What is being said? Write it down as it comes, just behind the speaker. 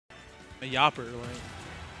A yopper, like.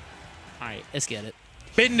 All right, let's get it.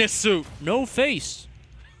 Business suit. No face.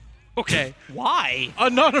 Okay. Why?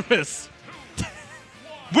 Anonymous.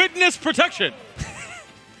 Witness protection.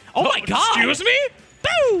 Oh my God. Excuse me?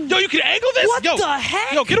 Boom. Yo, you can angle this? What Yo, the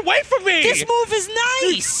heck? Yo, get away from me. This move is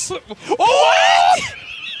nice. Oh, what?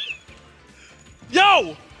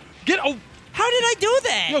 Yo, How did I do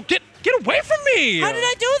that? Yo, get away from me. How did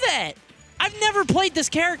I do that? I've never played this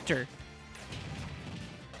character.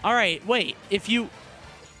 All right, wait. If you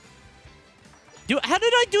do, how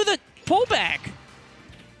did I do the pullback?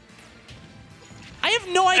 I have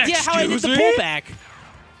no idea how I did the pullback.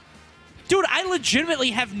 Dude, I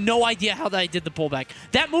legitimately have no idea how I did the pullback.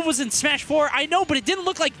 That move was in Smash 4, I know, but it didn't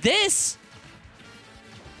look like this.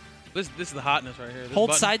 This is the hotness right here. This Hold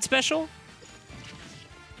button. side special.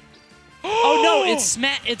 Oh no,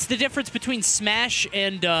 it's the difference between smash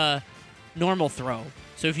and normal throw.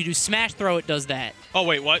 So if you do smash throw, it does that. Oh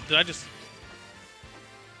wait, what? Did I just?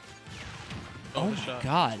 Oh my shot.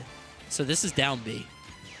 God. So this is down B.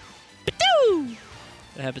 Ba-doo!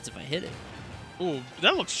 What happens if I hit it? Ooh,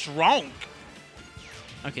 that looks strong.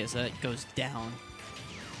 Okay, so that goes down.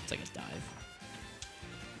 It's like a dive.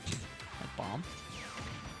 A bomb.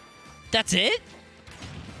 That's it?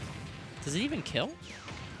 Does it even kill?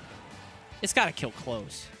 It's got to kill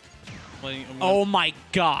close. Oh my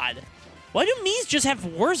God. Why do Mii's just have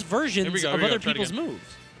worse versions of other people's moves?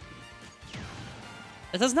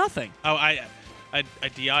 It does nothing. Oh, I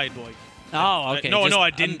DI'd like. Oh, okay. No, I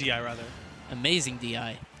didn't DI rather. Amazing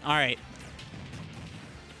DI. All right.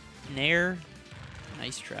 Nair.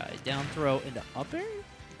 Nice try. Down throw into up air?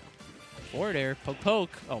 Forward air. Poke,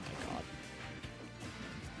 poke. Oh my God.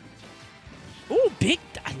 Ooh, big.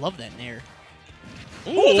 I love that Nair.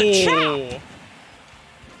 Ooh, the chop.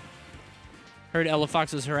 Heard Ella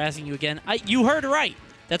Fox was harassing you again. You heard right.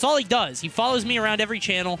 That's all he does. He follows me around every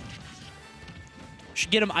channel. Should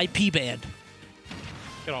get him IP banned.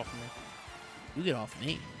 Get off of me. You get off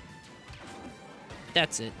me.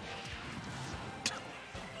 That's it.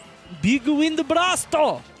 Bigo in the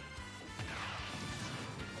brasto.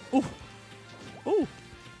 Ooh. Ooh.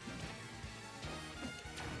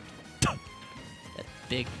 That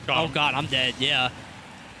big. Oh God, I'm dead. Yeah.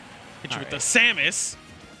 Hit you with the Samus.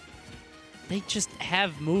 They just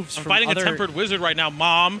have moves I'm from fighting other... a tempered wizard right now,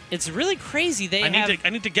 Mom. It's really crazy. I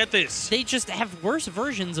need to get this. They just have worse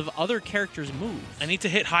versions of other characters' moves. I need to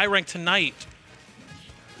hit high rank tonight.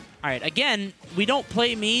 All right, again, we don't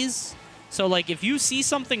play Mii's, so like if you see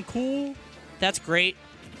something cool, that's great.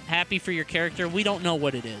 Happy for your character. We don't know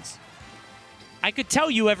what it is. I could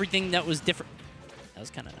tell you everything that was different. That was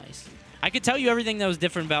kind of nice. I could tell you everything that was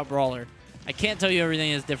different about Brawler. I can't tell you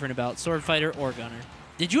everything that's different about Swordfighter or Gunner.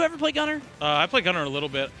 Did you ever play Gunner? I played Gunner a little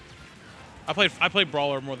bit. I played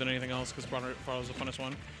Brawler more than anything else because Brawler was the funnest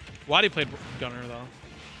one. Waddy played Gunner though.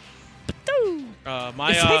 If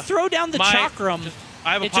I throw down the chakram,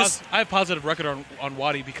 I have positive record on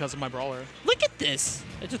Waddy because of my Brawler. Look at this!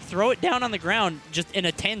 I just throw it down on the ground just in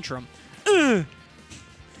a tantrum. Ugh.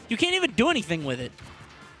 You can't even do anything with it.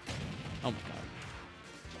 Oh my God!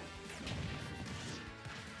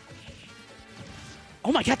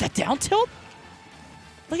 Oh my God! That down tilt!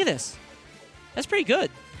 Look at this. That's pretty good.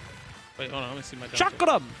 Wait, hold on. Let me see my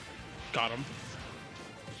chakram. Got him.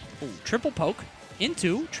 Ooh, triple poke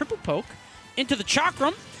into triple poke into the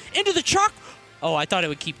chakram into the chak. Oh, I thought it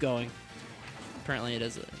would keep going. Apparently, it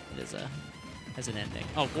has an ending.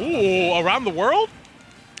 Oh, ooh, around the world.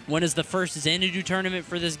 When is the first Xanadu tournament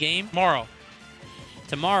for this game? Tomorrow.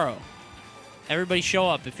 Tomorrow. Everybody show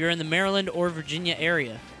up if you're in the Maryland or Virginia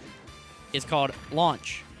area. It's called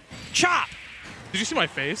Launch. Chop. Did you see my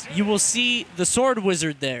face? You will see the Sword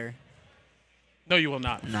Wizard there. No, you will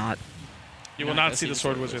not. You will not see the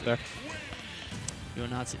Sword Wizard there. You will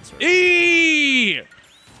not see the Sword Wizard.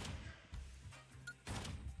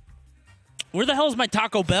 Where the hell is my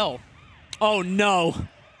Taco Bell? Oh, no.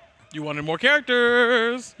 You wanted more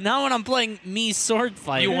characters. Not when I'm playing Mii's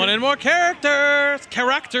Swordfighter. You wanted more characters.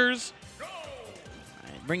 Characters. All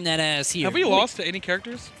right, bring that ass here. Have we lost to any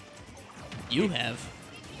characters? You have.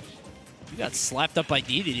 You got slapped up by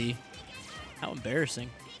DDD. How embarrassing.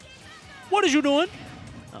 What is you doing?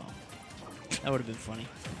 Oh. That would have been funny.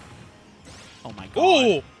 Oh, my God.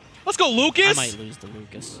 Ooh. Let's go, Lucas. I might lose to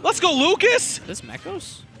Lucas. Let's go, Lucas. This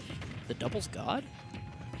Mechos? The doubles god?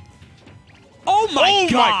 Oh, my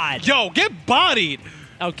God. Yo, get bodied.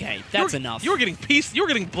 Okay, that's enough. You were getting You were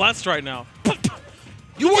getting blessed right now.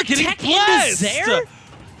 You were getting tech blessed. There?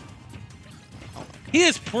 He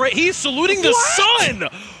is saluting the sun.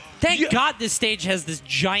 Thank God this stage has this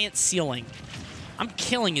giant ceiling. I'm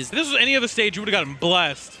killing his... If this was any other stage, you would have gotten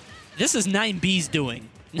blessed. This is 9B's doing.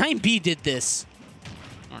 9B did this.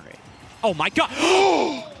 All right. Oh, my God.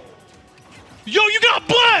 Yo, you got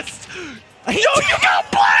blessed!